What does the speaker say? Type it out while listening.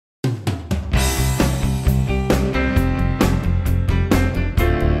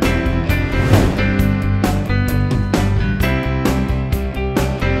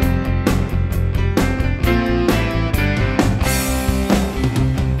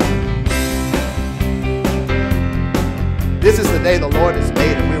the day the Lord has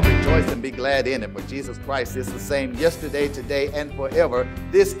made, and we'll rejoice and be glad in it. For Jesus Christ is the same yesterday, today, and forever.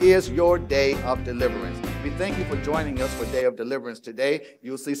 This is your day of deliverance. We thank you for joining us for Day of Deliverance today.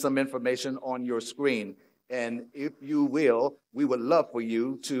 You'll see some information on your screen. And if you will, we would love for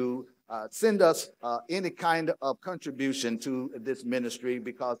you to send us any kind of contribution to this ministry,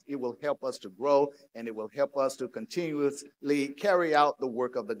 because it will help us to grow and it will help us to continuously carry out the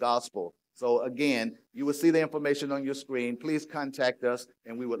work of the gospel. So again, you will see the information on your screen. Please contact us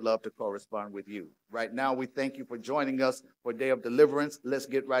and we would love to correspond with you. Right now, we thank you for joining us for Day of Deliverance. Let's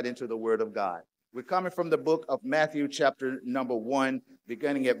get right into the Word of God. We're coming from the book of Matthew, chapter number 1,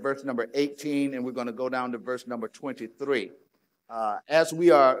 beginning at verse number 18, and we're going to go down to verse number 23. As we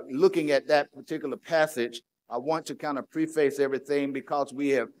are looking at that particular passage, I want to kind of preface everything, because we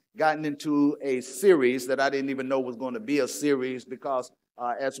have gotten into a series that I didn't even know was going to be a series, because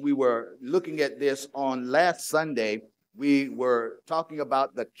as we were looking at this on last Sunday, we were talking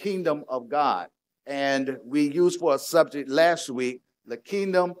about the kingdom of God. And we used for a subject last week, the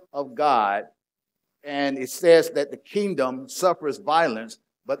kingdom of God. And it says that the kingdom suffers violence,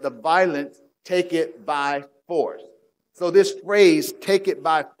 but the violent take it by force. So this phrase, take it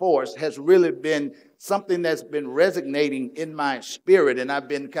by force, has really been something that's been resonating in my spirit. And I've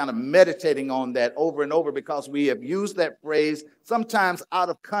been kind of meditating on that over and over, because we have used that phrase sometimes out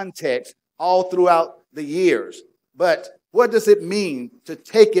of context all throughout the years. But what does it mean to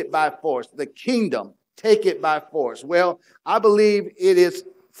take it by force? The kingdom, take it by force. Well, I believe it is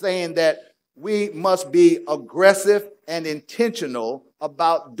saying that we must be aggressive and intentional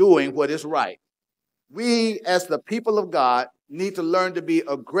about doing what is right. We, as the people of God, need to learn to be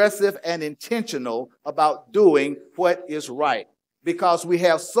aggressive and intentional about doing what is right, because we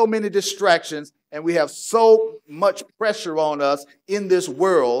have so many distractions and we have so much pressure on us in this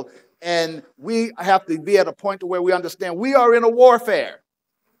world, and we have to be at a point to where we understand we are in a warfare.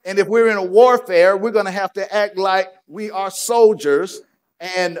 And if we're in a warfare, we're going to have to act like we are soldiers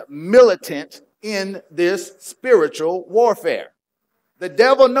and militant in this spiritual warfare. The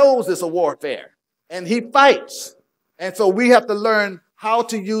devil knows it's a warfare, and he fights. And so we have to learn how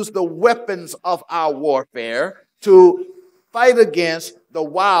to use the weapons of our warfare to fight against the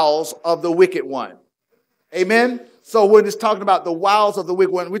wiles of the wicked one. Amen? So when it's talking about the wiles of the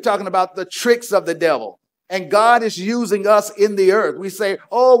wicked one, we're talking about the tricks of the devil. And God is using us in the earth. We say,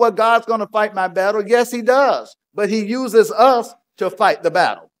 oh, well, God's going to fight my battle. Yes, he does. But he uses us to fight the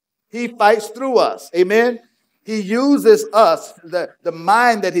battle. He fights through us. Amen? He uses us, the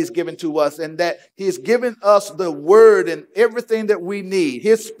mind that he's given to us, and that he's given us the word and everything that we need,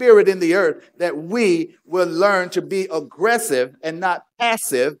 his spirit in the earth, that we will learn to be aggressive and not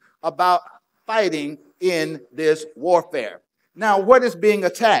passive about fighting in this warfare. Now, what is being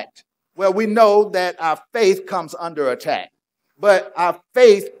attacked? Well, we know that our faith comes under attack, but our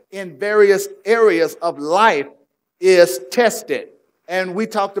faith in various areas of life is tested. And we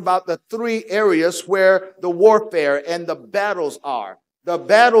talked about the 3 areas where the warfare and the battles are. The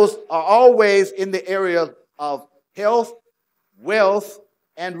battles are always in the area of health, wealth,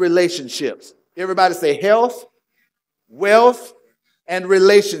 and relationships. Everybody say health, wealth, and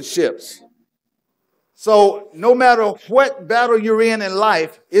relationships. So no matter what battle you're in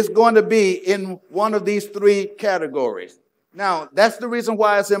life, it's going to be in one of these 3 categories. Now, that's the reason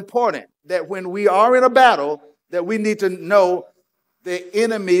why it's important that when we are in a battle, that we need to know the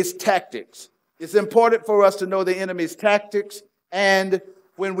enemy's tactics. It's important for us to know the enemy's tactics. And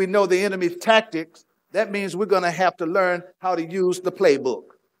when we know the enemy's tactics, that means we're going to have to learn how to use the playbook.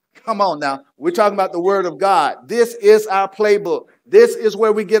 Come on now. We're talking about the Word of God. This is our playbook. This is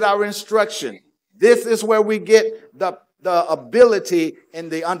where we get our instruction. This is where we get the ability and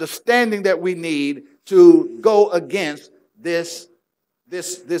the understanding that we need to go against this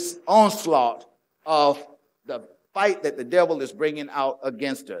onslaught of the fight that the devil is bringing out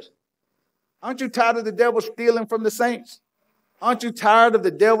against us. Aren't you tired of the devil stealing from the saints? Aren't you tired of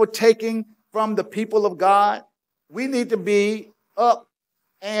the devil taking from the people of God? We need to be up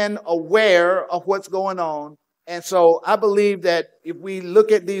and aware of what's going on. And so I believe that if we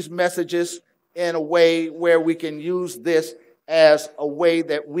look at these messages in a way where we can use this as a way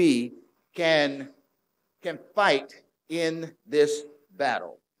that we can fight in this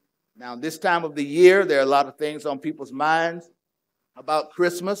battle. Now, this time of the year, there are a lot of things on people's minds about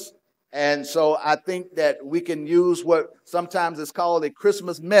Christmas. And so I think that we can use what sometimes is called a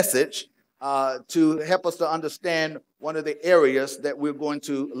Christmas message to help us to understand one of the areas that we're going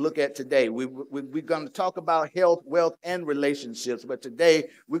to look at today. We're going to talk about health, wealth, and relationships. But today,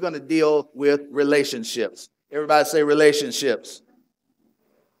 we're going to deal with relationships. Everybody say relationships.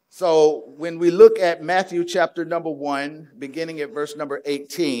 So when we look at Matthew chapter number 1, beginning at verse number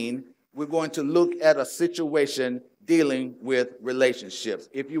 18, we're going to look at a situation dealing with relationships.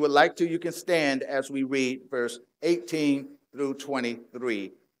 If you would like to, you can stand as we read verse 18 through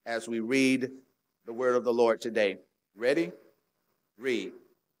 23, as we read the word of the Lord today. Ready? Read.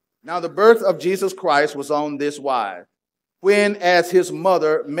 Now the birth of Jesus Christ was on this wise. When, as his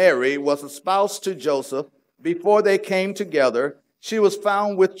mother Mary was espoused to Joseph, before they came together, she was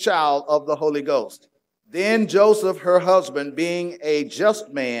found with child of the Holy Ghost. Then Joseph, her husband, being a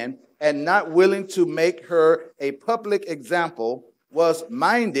just man and not willing to make her a public example, was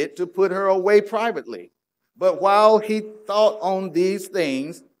minded to put her away privately. But while he thought on these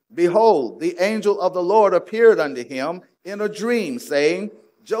things, behold, the angel of the Lord appeared unto him in a dream, saying,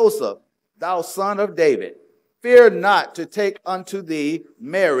 Joseph, thou son of David, fear not to take unto thee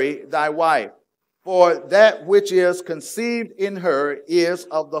Mary thy wife, for that which is conceived in her is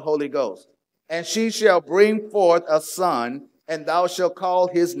of the Holy Ghost. And she shall bring forth a son, and thou shalt call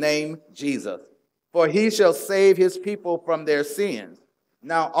his name Jesus, for he shall save his people from their sins.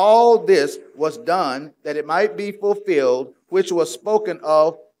 Now all this was done that it might be fulfilled, which was spoken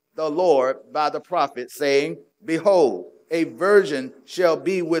of the Lord by the prophet, saying, Behold, a virgin shall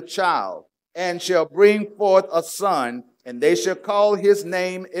be with child, and shall bring forth a son, and they shall call his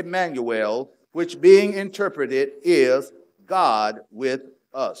name Emmanuel, which being interpreted is God with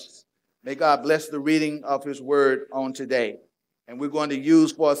us. May God bless the reading of his word on today. And we're going to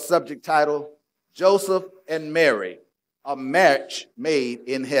use for a subject title, Joseph and Mary, a match made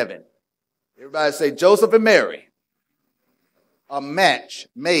in heaven. Everybody say Joseph and Mary, a match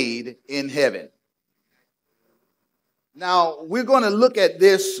made in heaven. Now, we're going to look at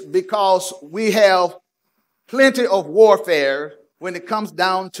this because we have plenty of warfare when it comes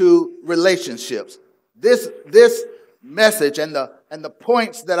down to relationships. This message and the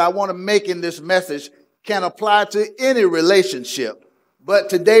points that I want to make in this message can apply to any relationship.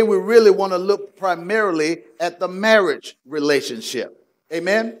 But today we really want to look primarily at the marriage relationship.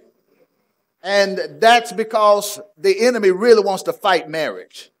 Amen? And that's because the enemy really wants to fight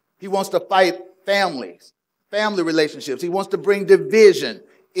marriage. He wants to fight families, family relationships. He wants to bring division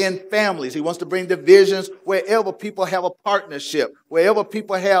in families. He wants to bring divisions wherever people have a partnership, wherever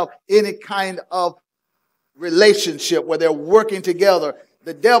people have any kind of relationship where they're working together.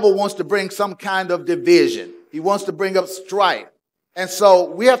 The devil wants to bring some kind of division. He wants to bring up strife. And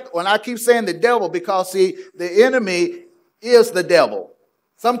so we have, when I keep saying the devil, because see, the enemy is the devil.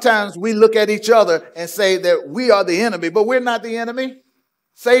 Sometimes we look at each other and say that we are the enemy, but we're not the enemy.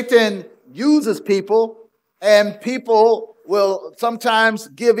 Satan uses people, and people will sometimes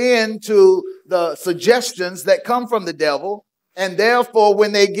give in to the suggestions that come from the devil. And therefore,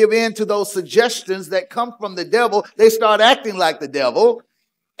 when they give in to those suggestions that come from the devil, they start acting like the devil.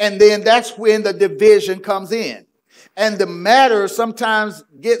 And then that's when the division comes in. And the matter sometimes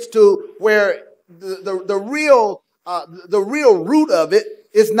gets to where the real root of it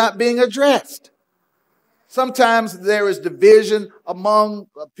is not being addressed. Sometimes there is division among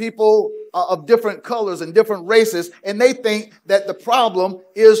people of different colors and different races, and they think that the problem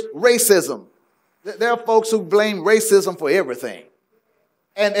is racism. There are folks who blame racism for everything,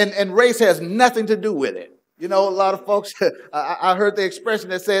 and race has nothing to do with it. You know, a lot of folks, I heard the expression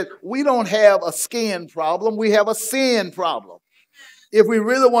that said, we don't have a skin problem, we have a sin problem. If we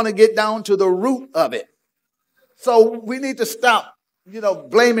really want to get down to the root of it. So we need to stop,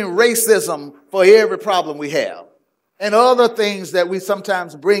 blaming racism for every problem we have. And other things that we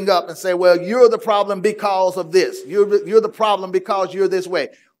sometimes bring up and say, well, you're the problem because of this. You're the problem because you're this way.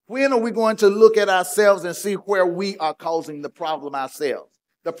 When are we going to look at ourselves and see where we are causing the problem ourselves?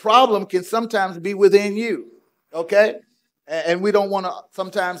 The problem can sometimes be within you, okay? And we don't want to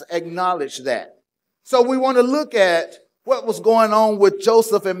sometimes acknowledge that. So we want to look at what was going on with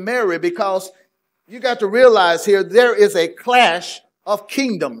Joseph and Mary, because you got to realize here there is a clash of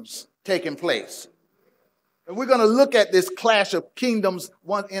kingdoms taking place. And we're going to look at this clash of kingdoms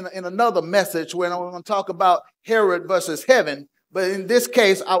in another message when I'm going to talk about Herod versus heaven. But in this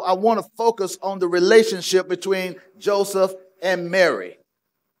case, I want to focus on the relationship between Joseph and Mary.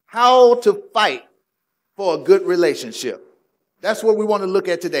 How to fight for a good relationship. That's what we want to look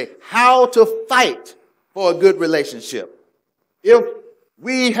at today. How to fight for a good relationship. If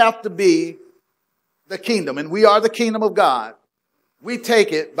we have to be the kingdom, and we are the kingdom of God, we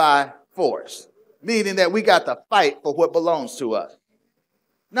take it by force, meaning that we got to fight for what belongs to us.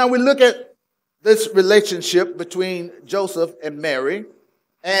 Now we look at this relationship between Joseph and Mary,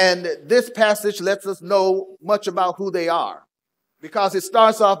 and this passage lets us know much about who they are, because it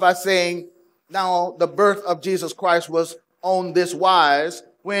starts off by saying, now the birth of Jesus Christ was on this wise,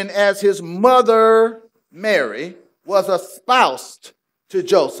 when as his mother, Mary, was espoused to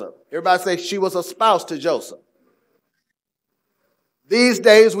Joseph. Everybody say she was espoused to Joseph. These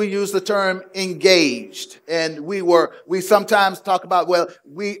days we use the term engaged, and we sometimes talk about, well,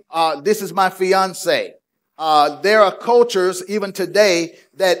 this is my fiance. There are cultures even today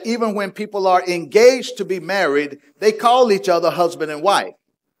that even when people are engaged to be married, they call each other husband and wife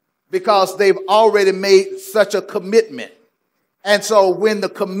because they've already made such a commitment. And so when the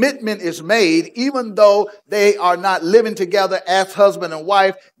commitment is made, even though they are not living together as husband and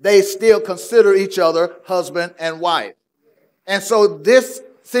wife, they still consider each other husband and wife. And so this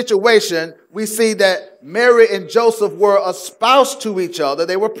situation, we see that Mary and Joseph were espoused to each other.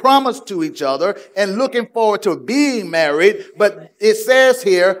 They were promised to each other and looking forward to being married. But it says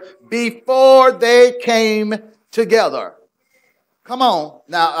here, before they came together. Come on.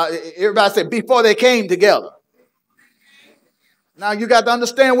 Now, everybody say, before they came together. Now, you got to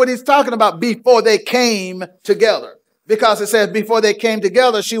understand what he's talking about, before they came together. Because it says, before they came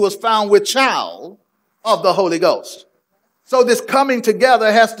together, she was found with child of the Holy Ghost. So this coming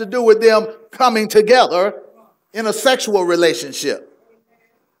together has to do with them coming together in a sexual relationship.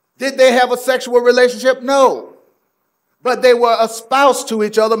 Did they have a sexual relationship? No. But they were espoused to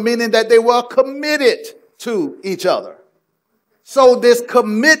each other, meaning that they were committed to each other. So this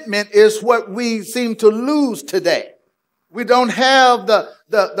commitment is what we seem to lose today. We don't have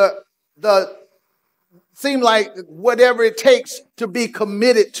the seem like whatever it takes to be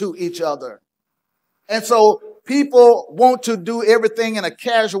committed to each other. And so people want to do everything in a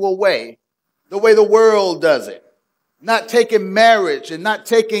casual way, the way the world does it, not taking marriage and not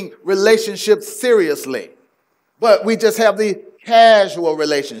taking relationships seriously. But we just have the casual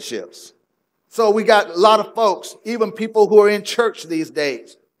relationships. So we got a lot of folks, even people who are in church these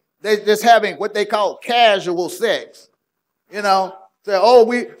days, they're just having what they call casual sex. You know, say, oh,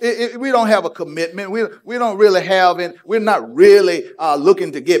 we don't have a commitment. We don't really have it. We're not really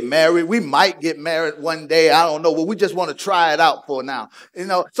looking to get married. We might get married one day. I don't know. But we just want to try it out for now. You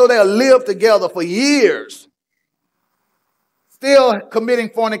know, so they'll live together for years, still committing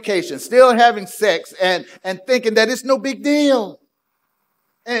fornication, still having sex and thinking that it's no big deal.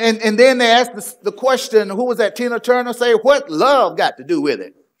 And then they ask the question, who was that, Tina Turner, say, what love got to do with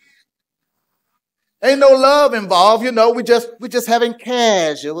it? Ain't no love involved, you know, we just having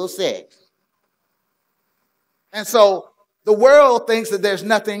casual sex. And so the world thinks that there's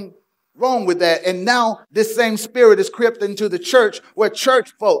nothing wrong with that. And now this same spirit is crept into the church, where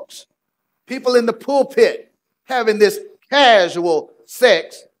church folks, people in the pulpit, having this casual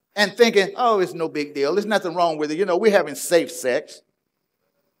sex and thinking, oh, it's no big deal. There's nothing wrong with it. You know, we're having safe sex.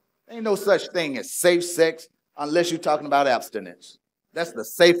 Ain't no such thing as safe sex unless you're talking about abstinence. That's the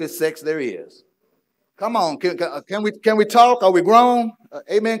safest sex there is. Come on, can we talk? Are we grown?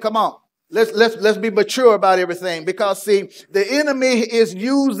 Amen. Come on. Let's be mature about everything, because see, the enemy is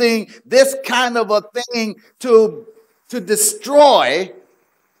using this kind of a thing to destroy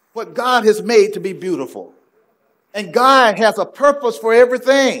what God has made to be beautiful. And God has a purpose for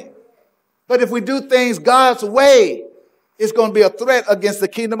everything. But if we do things God's way, it's going to be a threat against the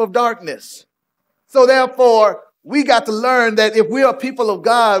kingdom of darkness. So therefore, we got to learn that if we are people of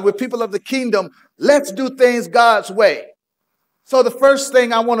God, we're people of the kingdom, let's do things God's way. So the first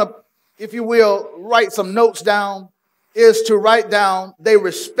thing I want to, if you will, write some notes down, is to write down they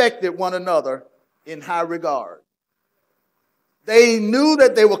respected one another in high regard. They knew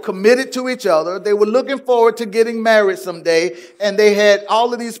that they were committed to each other. They were looking forward to getting married someday, and they had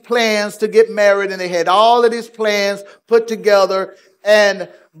all of these plans to get married, and they had all of these plans put together,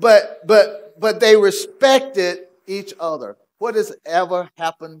 but they respected each other. What has ever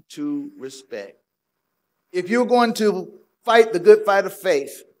happened to respect? If you're going to fight the good fight of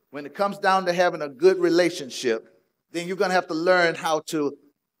faith, when it comes down to having a good relationship, then you're going to have to learn how to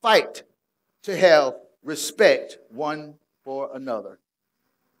fight to have respect one for another.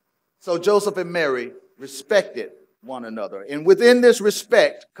 So Joseph and Mary respected one another. And within this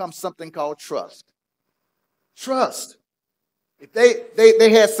respect comes something called trust. Trust. If they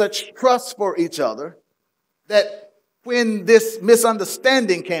had such trust for each other that when this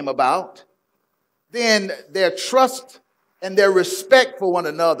misunderstanding came about, then their trust and their respect for one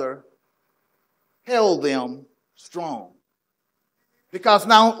another held them strong. Because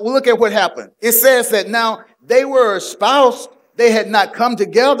now look at what happened. It says that now they were espoused, they had not come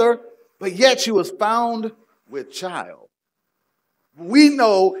together, but yet she was found with child. We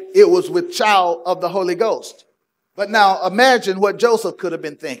know it was with child of the Holy Ghost. But now imagine what Joseph could have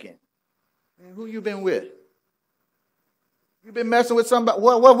been thinking. Man, who you been with? You been messing with somebody?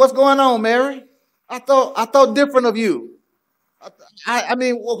 What's going on, Mary? I thought different of you. I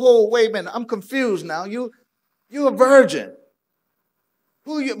mean, whoa, wait a minute. I'm confused now. You a virgin.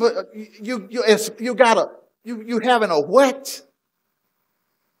 Who you? But you having a what?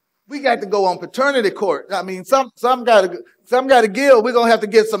 We got to go on paternity court. I mean, some got to give. We're gonna have to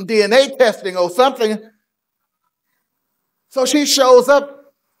get some DNA testing or something. So she shows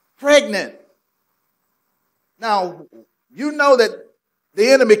up pregnant. Now, you know that the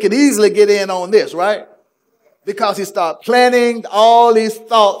enemy can easily get in on this, right? Because he started planting all these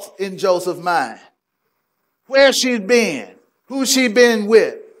thoughts in Joseph's mind. Where she's been, who she been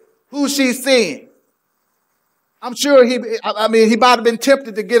with, who she's seeing. I'm sure he might have been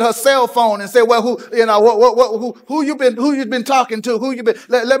tempted to get her cell phone and say, well, who you been talking to? Who you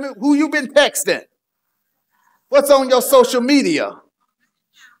been texting? What's on your social media?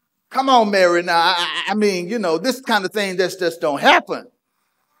 Come on, Mary. Now, I mean, this kind of thing just don't happen.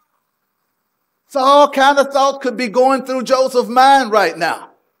 So all kind of thoughts could be going through Joseph's mind right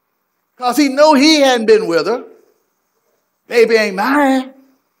now. Because he knew he hadn't been with her. Baby ain't mine.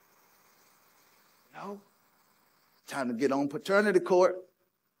 No. Time to get on paternity court.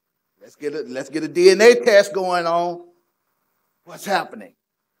 Let's get a DNA test going on. What's happening?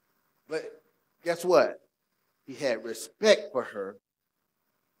 But guess what? He had respect for her.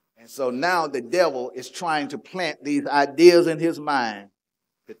 And so now the devil is trying to plant these ideas in his mind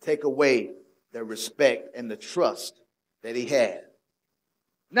to take away the respect and the trust that he had.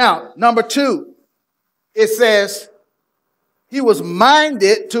 Now, number 2, it says he was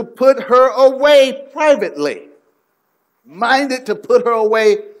minded to put her away privately. Minded to put her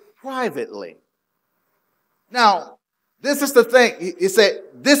away privately. Now, this is the thing. He said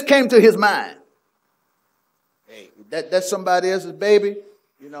this came to his mind. Hey, that's somebody else's baby.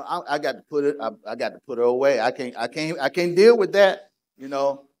 I got to put it. I got to put her away. I can't deal with that.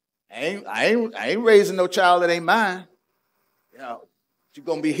 I ain't raising no child that ain't mine. You're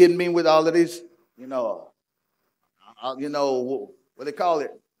gonna be hitting me with all of these. What they call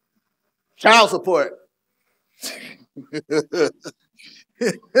it? Child support.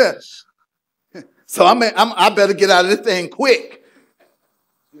 So I better get out of this thing quick.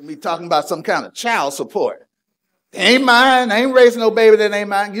 Me talking about some kind of child support. They ain't mine. I ain't raising no baby that ain't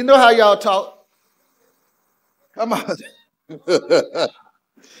mine. You know how y'all talk. Come on.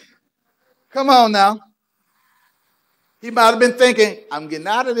 Come on now. He might have been thinking, I'm getting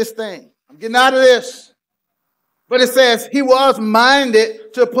out of this thing. I'm getting out of this. But it says he was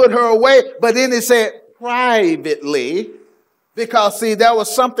minded to put her away. But then it said privately. Because, see, there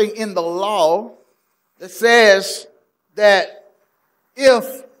was something in the law that says that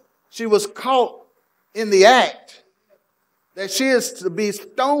if she was caught in the act, that she is to be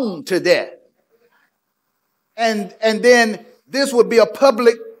stoned to death. And then this would be a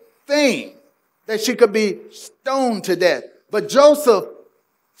public thing, that she could be stoned to death. But Joseph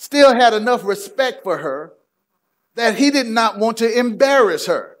still had enough respect for her that he did not want to embarrass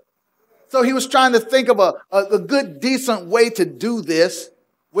her. So he was trying to think of a good, decent way to do this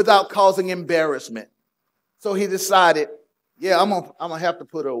without causing embarrassment. So he decided, yeah, I'm gonna have to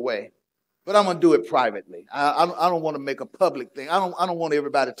put her away, but I'm gonna do it privately. I don't want to make a public thing. I don't want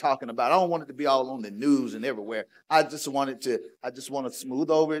everybody talking about it. I don't want it to be all on the news and everywhere. I just want to smooth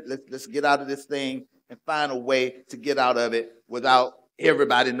over it. Let's get out of this thing and find a way to get out of it without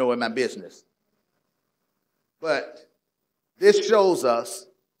everybody knowing my business. But this shows us,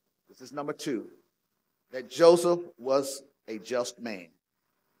 this is number 2, that Joseph was a just man.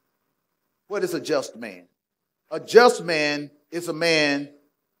 What is a just man? A just man is a man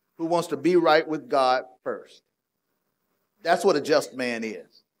who wants to be right with God first. That's what a just man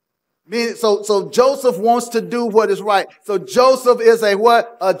is. So Joseph wants to do what is right. So Joseph is a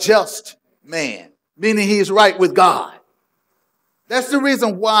what? A just man, meaning he's right with God. That's the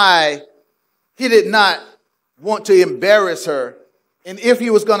reason why he did not want to embarrass her. And if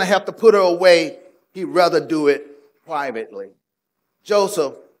he was going to have to put her away, he'd rather do it privately.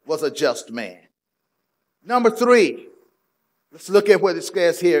 Joseph was a just man. Number 3, let's look at what it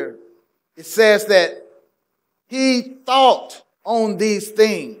says here. It says that he thought on these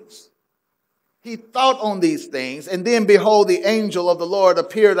things. He thought on these things, and then behold, the angel of the Lord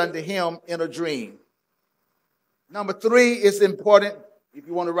appeared unto him in a dream. Number 3 is important, if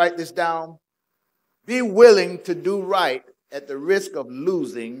you want to write this down. Be willing to do right at the risk of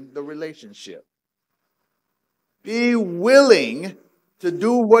losing the relationship. Be willing to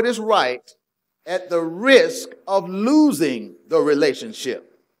do what is right at the risk of losing the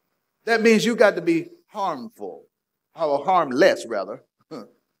relationship. That means you got to be harmful, or harmless rather,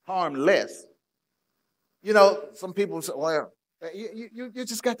 harmless. Some people say, well, You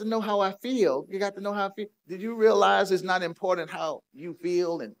just got to know how I feel. You got to know how I feel. Did you realize it's not important how you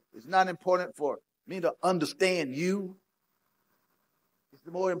feel, and it's not important for me to understand you?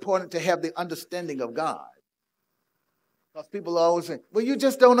 It's more important to have the understanding of God. Because people are always saying, well, you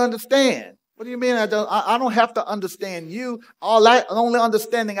just don't understand. What do you mean I don't? I don't have to understand you. The only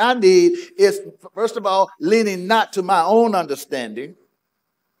understanding I need is, first of all, leaning not to my own understanding,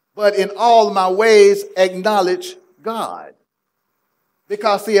 but in all my ways acknowledge God.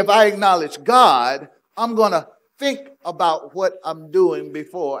 Because, see, if I acknowledge God, I'm going to think about what I'm doing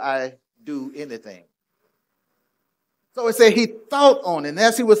before I do anything. So it said he thought on it. And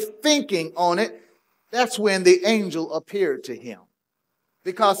as he was thinking on it, that's when the angel appeared to him.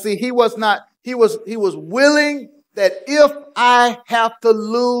 Because, see, he was willing that if I have to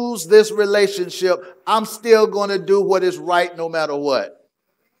lose this relationship, I'm still going to do what is right no matter what.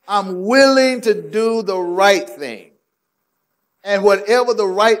 I'm willing to do the right thing. And whatever the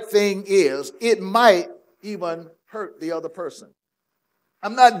right thing is, it might even hurt the other person.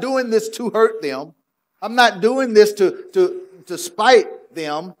 I'm not doing this to hurt them. I'm not doing this to spite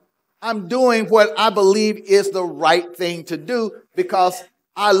them. I'm doing what I believe is the right thing to do because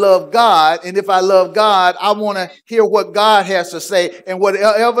I love God. And if I love God, I want to hear what God has to say. And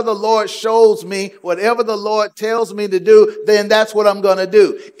whatever the Lord shows me, whatever the Lord tells me to do, then that's what I'm going to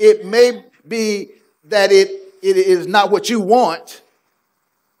do. It may be that it is not what you want,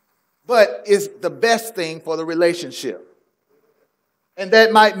 but it's the best thing for the relationship. And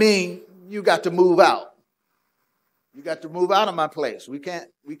that might mean you got to move out. You got to move out of my place. You can't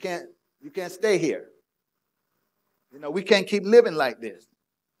stay here. You know, we can't keep living like this.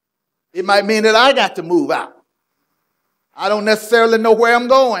 It might mean that I got to move out. I don't necessarily know where I'm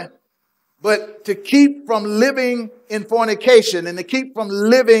going. But to keep from living in fornication and to keep from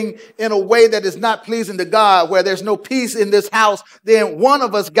living in a way that is not pleasing to God, where there's no peace in this house, then one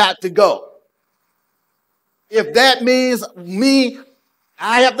of us got to go. If that means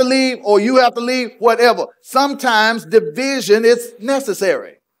I have to leave or you have to leave, whatever. Sometimes division is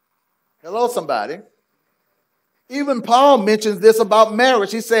necessary. Hello, somebody. Even Paul mentions this about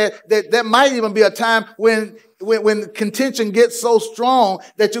marriage. He said that there might even be a time when contention gets so strong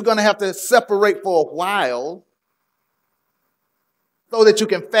that you're going to have to separate for a while so that you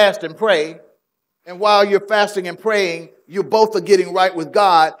can fast and pray. And while you're fasting and praying, you both are getting right with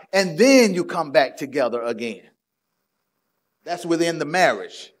God, and then you come back together again. That's within the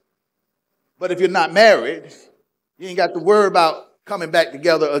marriage. But if you're not married, you ain't got to worry about coming back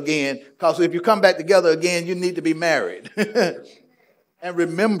together again, because if you come back together again, you need to be married. And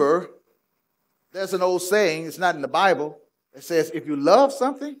remember, there's an old saying, it's not in the Bible, it says, if you love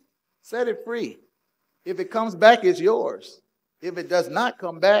something, set it free. If it comes back, it's yours. If it does not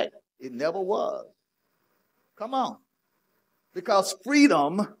come back, it never was. Come on. Because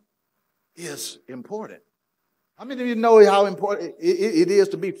freedom is important. How many of you know how important it is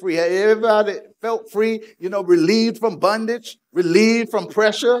to be free? Have everybody felt free, relieved from bondage, relieved from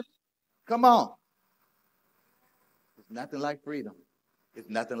pressure? Come on. It's nothing like freedom. It's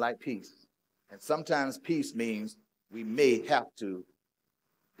nothing like peace. And sometimes peace means we may have to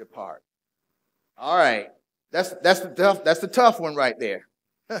depart. All right. That's the tough one right there.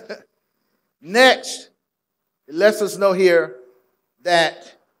 Next, it lets us know here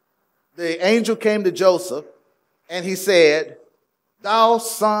that the angel came to Joseph and he said, "Thou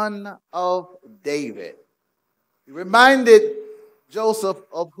son of David." He reminded Joseph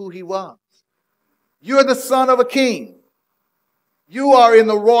of who he was. You're the son of a king. You are in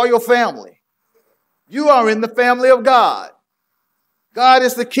the royal family. You are in the family of God. God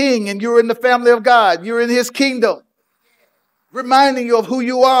is the king and you're in the family of God. You're in his kingdom. Reminding you of who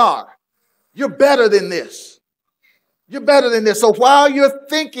you are. You're better than this. You're better than this. So while you're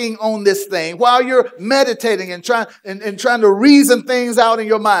thinking on this thing, while you're meditating and trying to reason things out in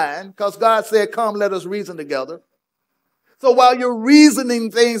your mind, because God said, "Come, let us reason together." So while you're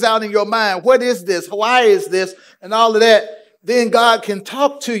reasoning things out in your mind, what is this? Why is this? And all of that, then God can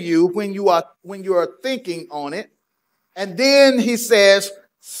talk to you when you are thinking on it. And then he says,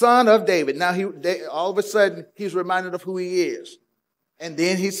 "Son of David." Now, all of a sudden, he's reminded of who he is. And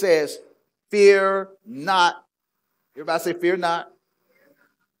then he says, "Fear not." Everybody say, "Fear not."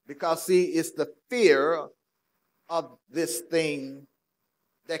 Because, see, it's the fear of this thing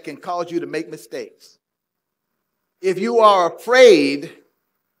that can cause you to make mistakes. If you are afraid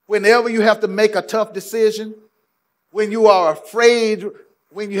whenever you have to make a tough decision, when you are afraid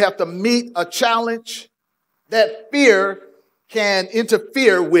when you have to meet a challenge, that fear can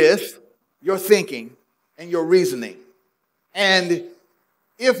interfere with your thinking and your reasoning. And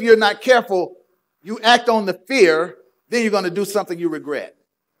if you're not careful, you act on the fear, then you're going to do something you regret.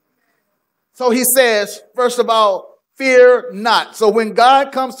 So he says, first of all, fear not. So when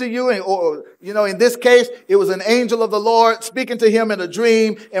God comes to you, or in this case, it was an angel of the Lord speaking to him in a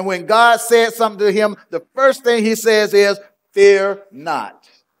dream. And when God said something to him, the first thing he says is, fear not.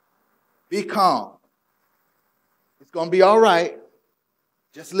 Be calm. It's going to be all right.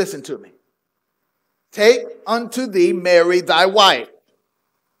 Just listen to me. Take unto thee Mary thy wife.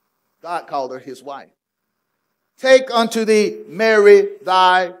 God called her his wife. Take unto thee Mary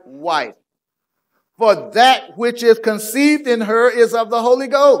thy wife. For that which is conceived in her is of the Holy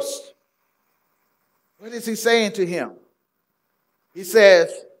Ghost. What is he saying to him? He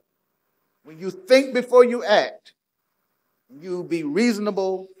says, when you think before you act, you be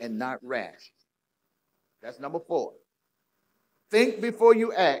reasonable and not rash. That's number 4. Think before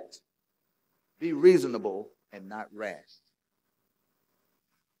you act. Be reasonable and not rash.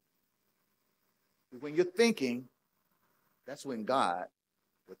 When you're thinking, that's when God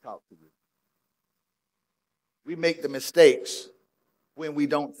will talk to you. We make the mistakes when we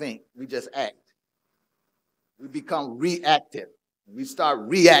don't think. We just act. We become reactive. We start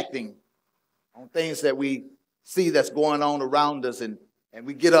reacting on things that we see that's going on around us, and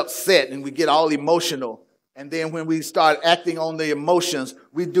we get upset and we get all emotional. And then when we start acting on the emotions,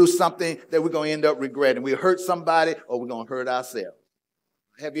 we do something that we're going to end up regretting. We hurt somebody or we're going to hurt ourselves.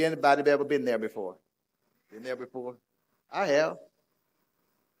 Have you anybody ever been there before? Been there before? I have.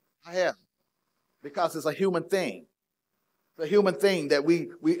 Because it's a human thing. It's a human thing that we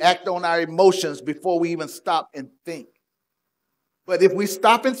act on our emotions before we even stop and think. But if we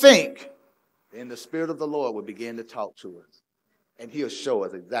stop and think, then the Spirit of the Lord will begin to talk to us. And he'll show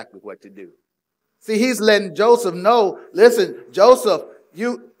us exactly what to do. See, he's letting Joseph know, listen, Joseph,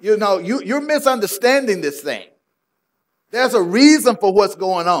 you're misunderstanding this thing. There's a reason for what's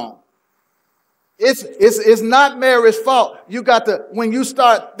going on. It's not Mary's fault. When you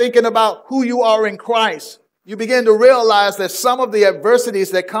start thinking about who you are in Christ, you begin to realize that some of the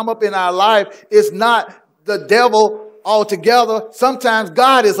adversities that come up in our life is not the devil altogether. Sometimes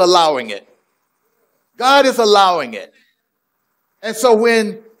God is allowing it. God is allowing it. And so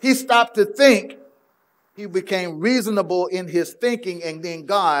when he stopped to think, he became reasonable in his thinking, and then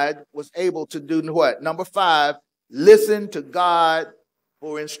God was able to do what? Number 5, listen to God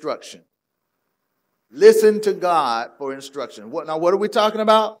for instruction. Listen to God for instruction. What are we talking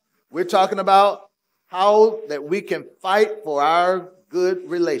about? We're talking about how that we can fight for our good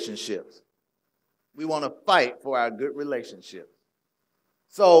relationships. We want to fight for our good relationships.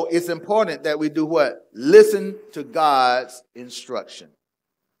 So it's important that we do what? Listen to God's instruction.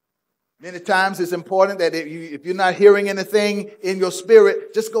 Many times it's important that if you're not hearing anything in your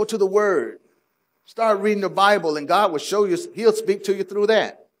spirit, just go to the Word. Start reading the Bible, and God will show you. He'll speak to you through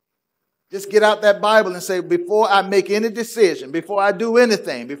that. Just get out that Bible and say, before I make any decision, before I do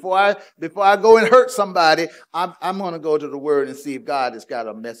anything, before I go and hurt somebody, I'm going to go to the Word and see if God has got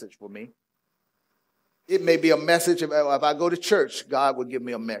a message for me. It may be a message. If I go to church, God will give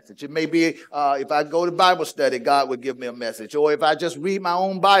me a message. It may be if I go to Bible study, God will give me a message. Or if I just read my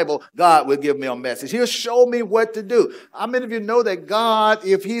own Bible, God will give me a message. He'll show me what to do. How many of you know that God,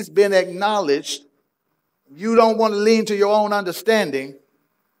 if he's been acknowledged, you don't want to lean to your own understanding.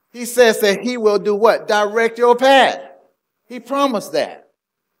 He says that he will do what? Direct your path. He promised that.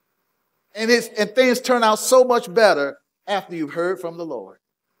 And things turn out so much better after you've heard from the Lord.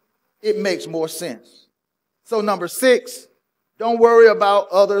 It makes more sense. So number 6, don't worry about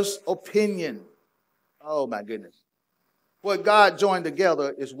others' opinion. Oh my goodness. What God joined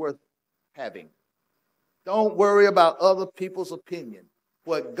together is worth having. Don't worry about other people's opinion.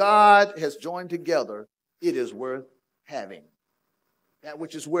 What God has joined together, it is worth having. That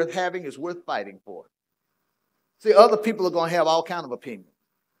which is worth having is worth fighting for. See, other people are going to have all kinds of opinions.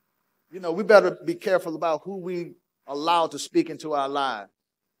 We better be careful about who we allow to speak into our lives.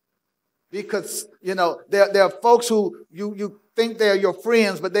 Because, there are folks who you think they're your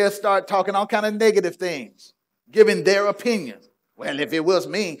friends, but they'll start talking all kind of negative things, giving their opinions. Well, if it was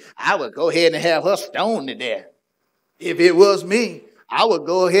me, I would go ahead and have her stoned to death. If it was me, I would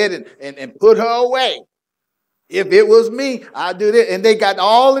go ahead and put her away. If it was me, I'd do this. And they got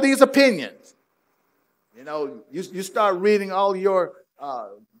all of these opinions. You start reading all your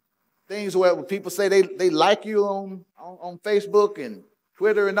things where people say they like you on Facebook and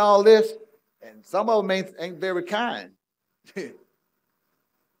Twitter and all this, and some of them ain't very kind.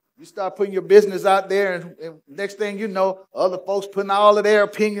 You start putting your business out there, and next thing you know, other folks putting all of their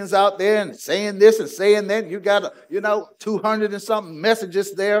opinions out there and saying this and saying that. You got 200 and something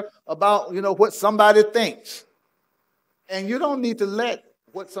messages there about, what somebody thinks. And you don't need to let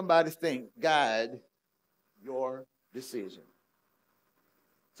what somebody thinks guide your decision.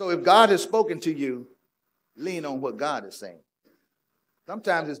 So if God has spoken to you, lean on what God is saying.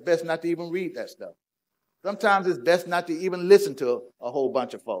 Sometimes it's best not to even read that stuff. Sometimes it's best not to even listen to a whole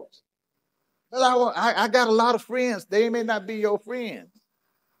bunch of folks. Well, I got a lot of friends. They may not be your friends.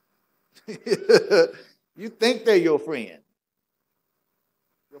 You think they're your friends.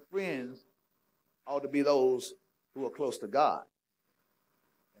 Your friends ought to be those who are close to God.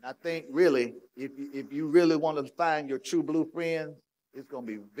 And I think really, if you really want to find your true blue friends, it's going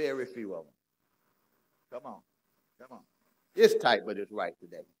to be very few of them. Come on. Come on. It's tight, but it's right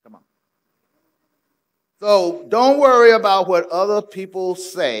today. Come on. So don't worry about what other people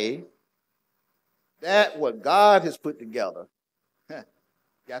say. That what God has put together,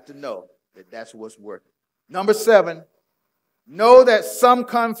 got to know that that's what's working. Number 7, know that some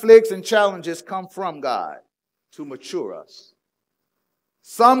conflicts and challenges come from God to mature us.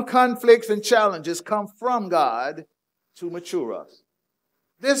 Some conflicts and challenges come from God to mature us.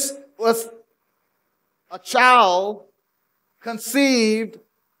 This was a child conceived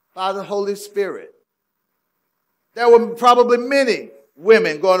by the Holy Spirit. There were probably many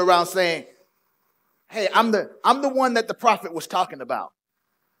women going around saying, hey, I'm the one that the prophet was talking about.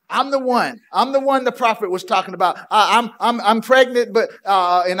 I'm the one the prophet was talking about. I'm pregnant, but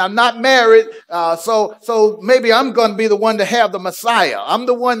and I'm not married. So maybe I'm going to be the one to have the Messiah. I'm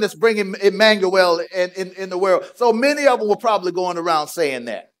the one that's bringing Emmanuel in the world. So many of them were probably going around saying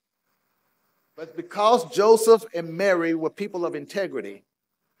that. But because Joseph and Mary were people of integrity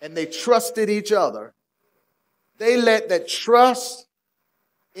and they trusted each other, they let that trust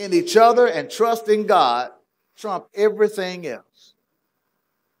in each other and trust in God trump everything else.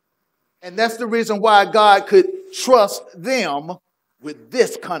 And that's the reason why God could trust them with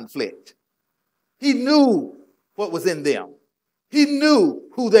this conflict. He knew what was in them. He knew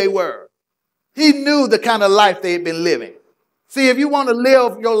who they were. He knew the kind of life they had been living. See, if you want to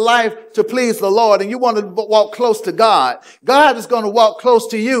live your life to please the Lord and you want to walk close to God, God is going to walk close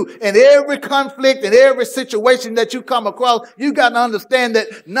to you. And every conflict and every situation that you come across, you got to understand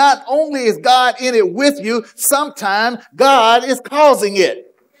that not only is God in it with you, sometimes God is causing it.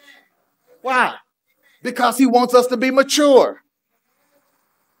 Why? Because he wants us to be mature.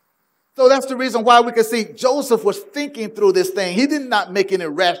 So that's the reason why we can see Joseph was thinking through this thing. He did not make any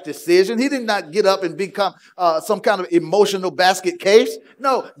rash decision. He did not get up and become some kind of emotional basket case.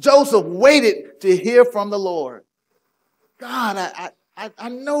 No, Joseph waited to hear from the Lord. God, I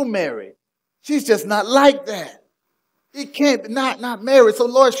know Mary. She's just not like that. It can't be not married. So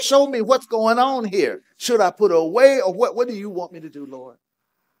Lord, show me what's going on here. Should I put her away or what do you want me to do, Lord?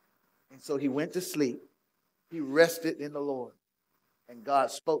 And so he went to sleep. He rested in the Lord. And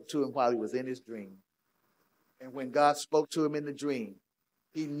God spoke to him while he was in his dream. And when God spoke to him in the dream,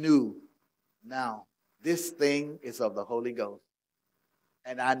 he knew, now this thing is of the Holy Ghost.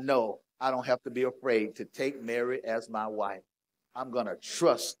 And I know I don't have to be afraid to take Mary as my wife. I'm going to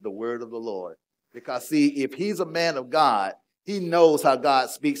trust the word of the Lord. Because see, if he's a man of God, he knows how God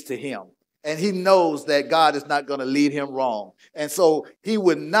speaks to him. And he knows that God is not going to lead him wrong. And so he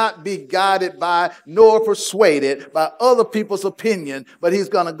would not be guided by nor persuaded by other people's opinion. But he's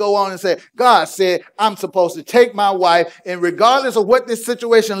going to go on and say, God said, I'm supposed to take my wife. And regardless of what this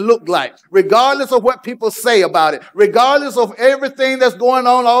situation looked like, regardless of what people say about it, regardless of everything that's going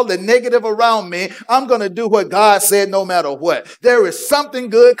on, all the negative around me, I'm going to do what God said no matter what. There is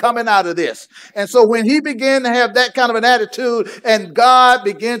something good coming out of this. And so when he began to have that kind of an attitude and God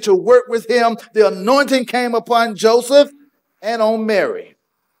began to work with him, the anointing came upon Joseph and on Mary.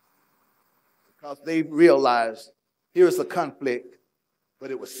 Because they realized here's a conflict, but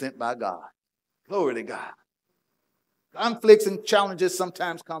it was sent by God. Glory to God. Conflicts and challenges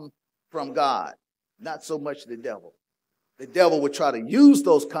sometimes come from God, not so much the devil. The devil would try to use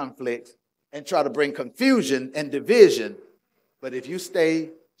those conflicts and try to bring confusion and division. But if you stay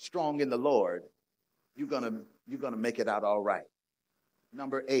strong in the Lord, you're gonna make it out all right.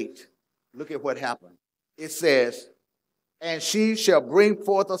 Number 8. Look at what happened. It says, and she shall bring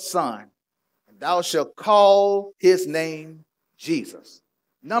forth a son, and thou shalt call his name Jesus.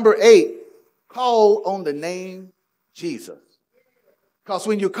 Number 8, call on the name Jesus. Because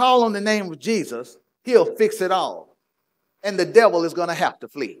when you call on the name of Jesus, he'll fix it all. And the devil is going to have to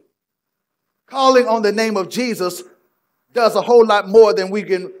flee. Calling on the name of Jesus does a whole lot more than we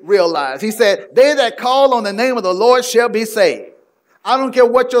can realize. He said, they that call on the name of the Lord shall be saved. I don't care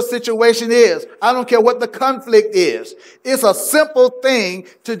what your situation is. I don't care what the conflict is. It's a simple thing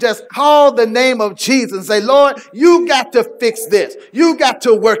to just call the name of Jesus and say, Lord, you got to fix this. You got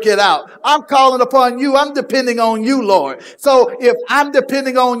to work it out. I'm calling upon you. I'm depending on you, Lord. So if I'm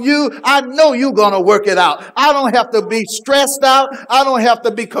depending on you, I know you're going to work it out. I don't have to be stressed out. I don't have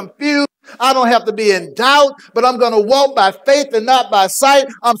to be confused. I don't have to be in doubt, but I'm going to walk by faith and not by sight.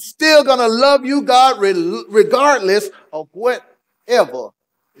 I'm still going to love you, God, regardless of whatever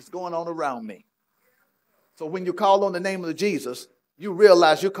is going on around me. So when you call on the name of Jesus, you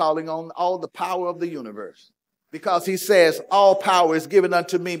realize you're calling on all the power of the universe. Because he says, all power is given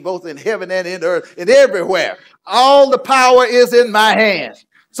unto me, both in heaven and in earth and everywhere. All the power is in my hands.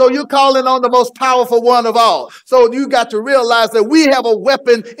 So you're calling on the most powerful one of all. So you got to realize that we have a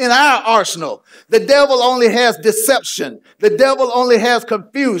weapon in our arsenal. The devil only has deception. The devil only has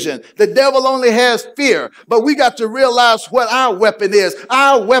confusion. The devil only has fear. But we got to realize what our weapon is.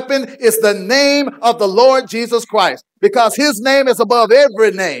 Our weapon is the name of the Lord Jesus Christ. Because his name is above every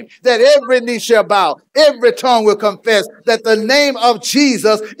name, that every knee shall bow, every tongue will confess that the name of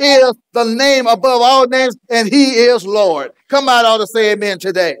Jesus is the name above all names, and he is Lord. Come out, ought to say amen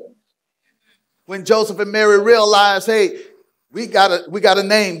today. When Joseph and Mary realized, hey, we got a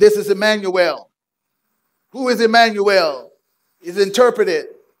name. This is Emmanuel. Who is Emmanuel? It's interpreted,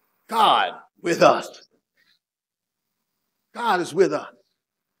 God with us. God is with us.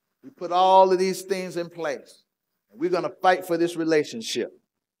 We put all of these things in place. We're going to fight for this relationship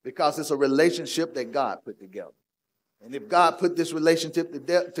because it's a relationship that God put together. And if God put this relationship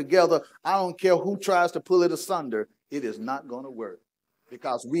together, I don't care who tries to pull it asunder, it is not going to work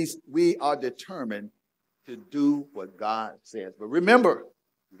because we are determined to do what God says. But remember,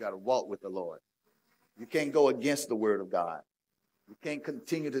 you got to walk with the Lord. You can't go against the word of God. You can't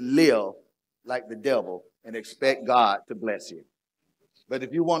continue to live like the devil and expect God to bless you. But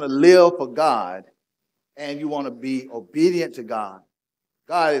if you want to live for God, and you want to be obedient to God,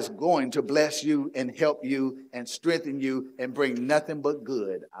 God is going to bless you and help you and strengthen you and bring nothing but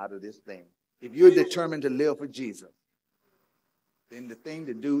good out of this thing. If you're determined to live for Jesus, then the thing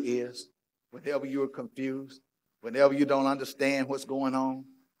to do is, whenever you're confused, whenever you don't understand what's going on,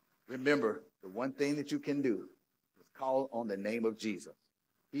 remember the one thing that you can do is call on the name of Jesus.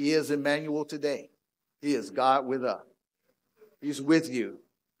 He is Emmanuel today. He is God with us. He's with you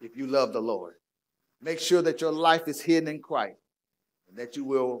if you love the Lord. Make sure that your life is hidden in Christ and that you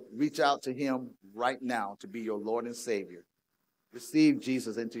will reach out to him right now to be your Lord and Savior. Receive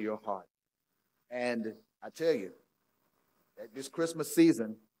Jesus into your heart. And I tell you, at this Christmas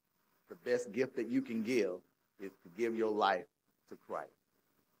season, the best gift that you can give is to give your life to Christ.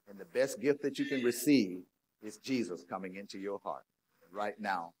 And the best gift that you can receive is Jesus coming into your heart right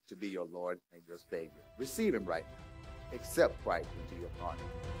now to be your Lord and your Savior. Receive him right now. Accept Christ into your heart.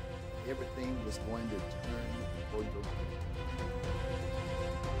 Everything is going to turn for your good.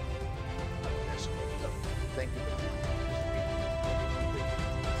 Thank you for being here.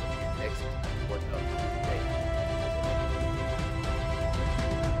 Next,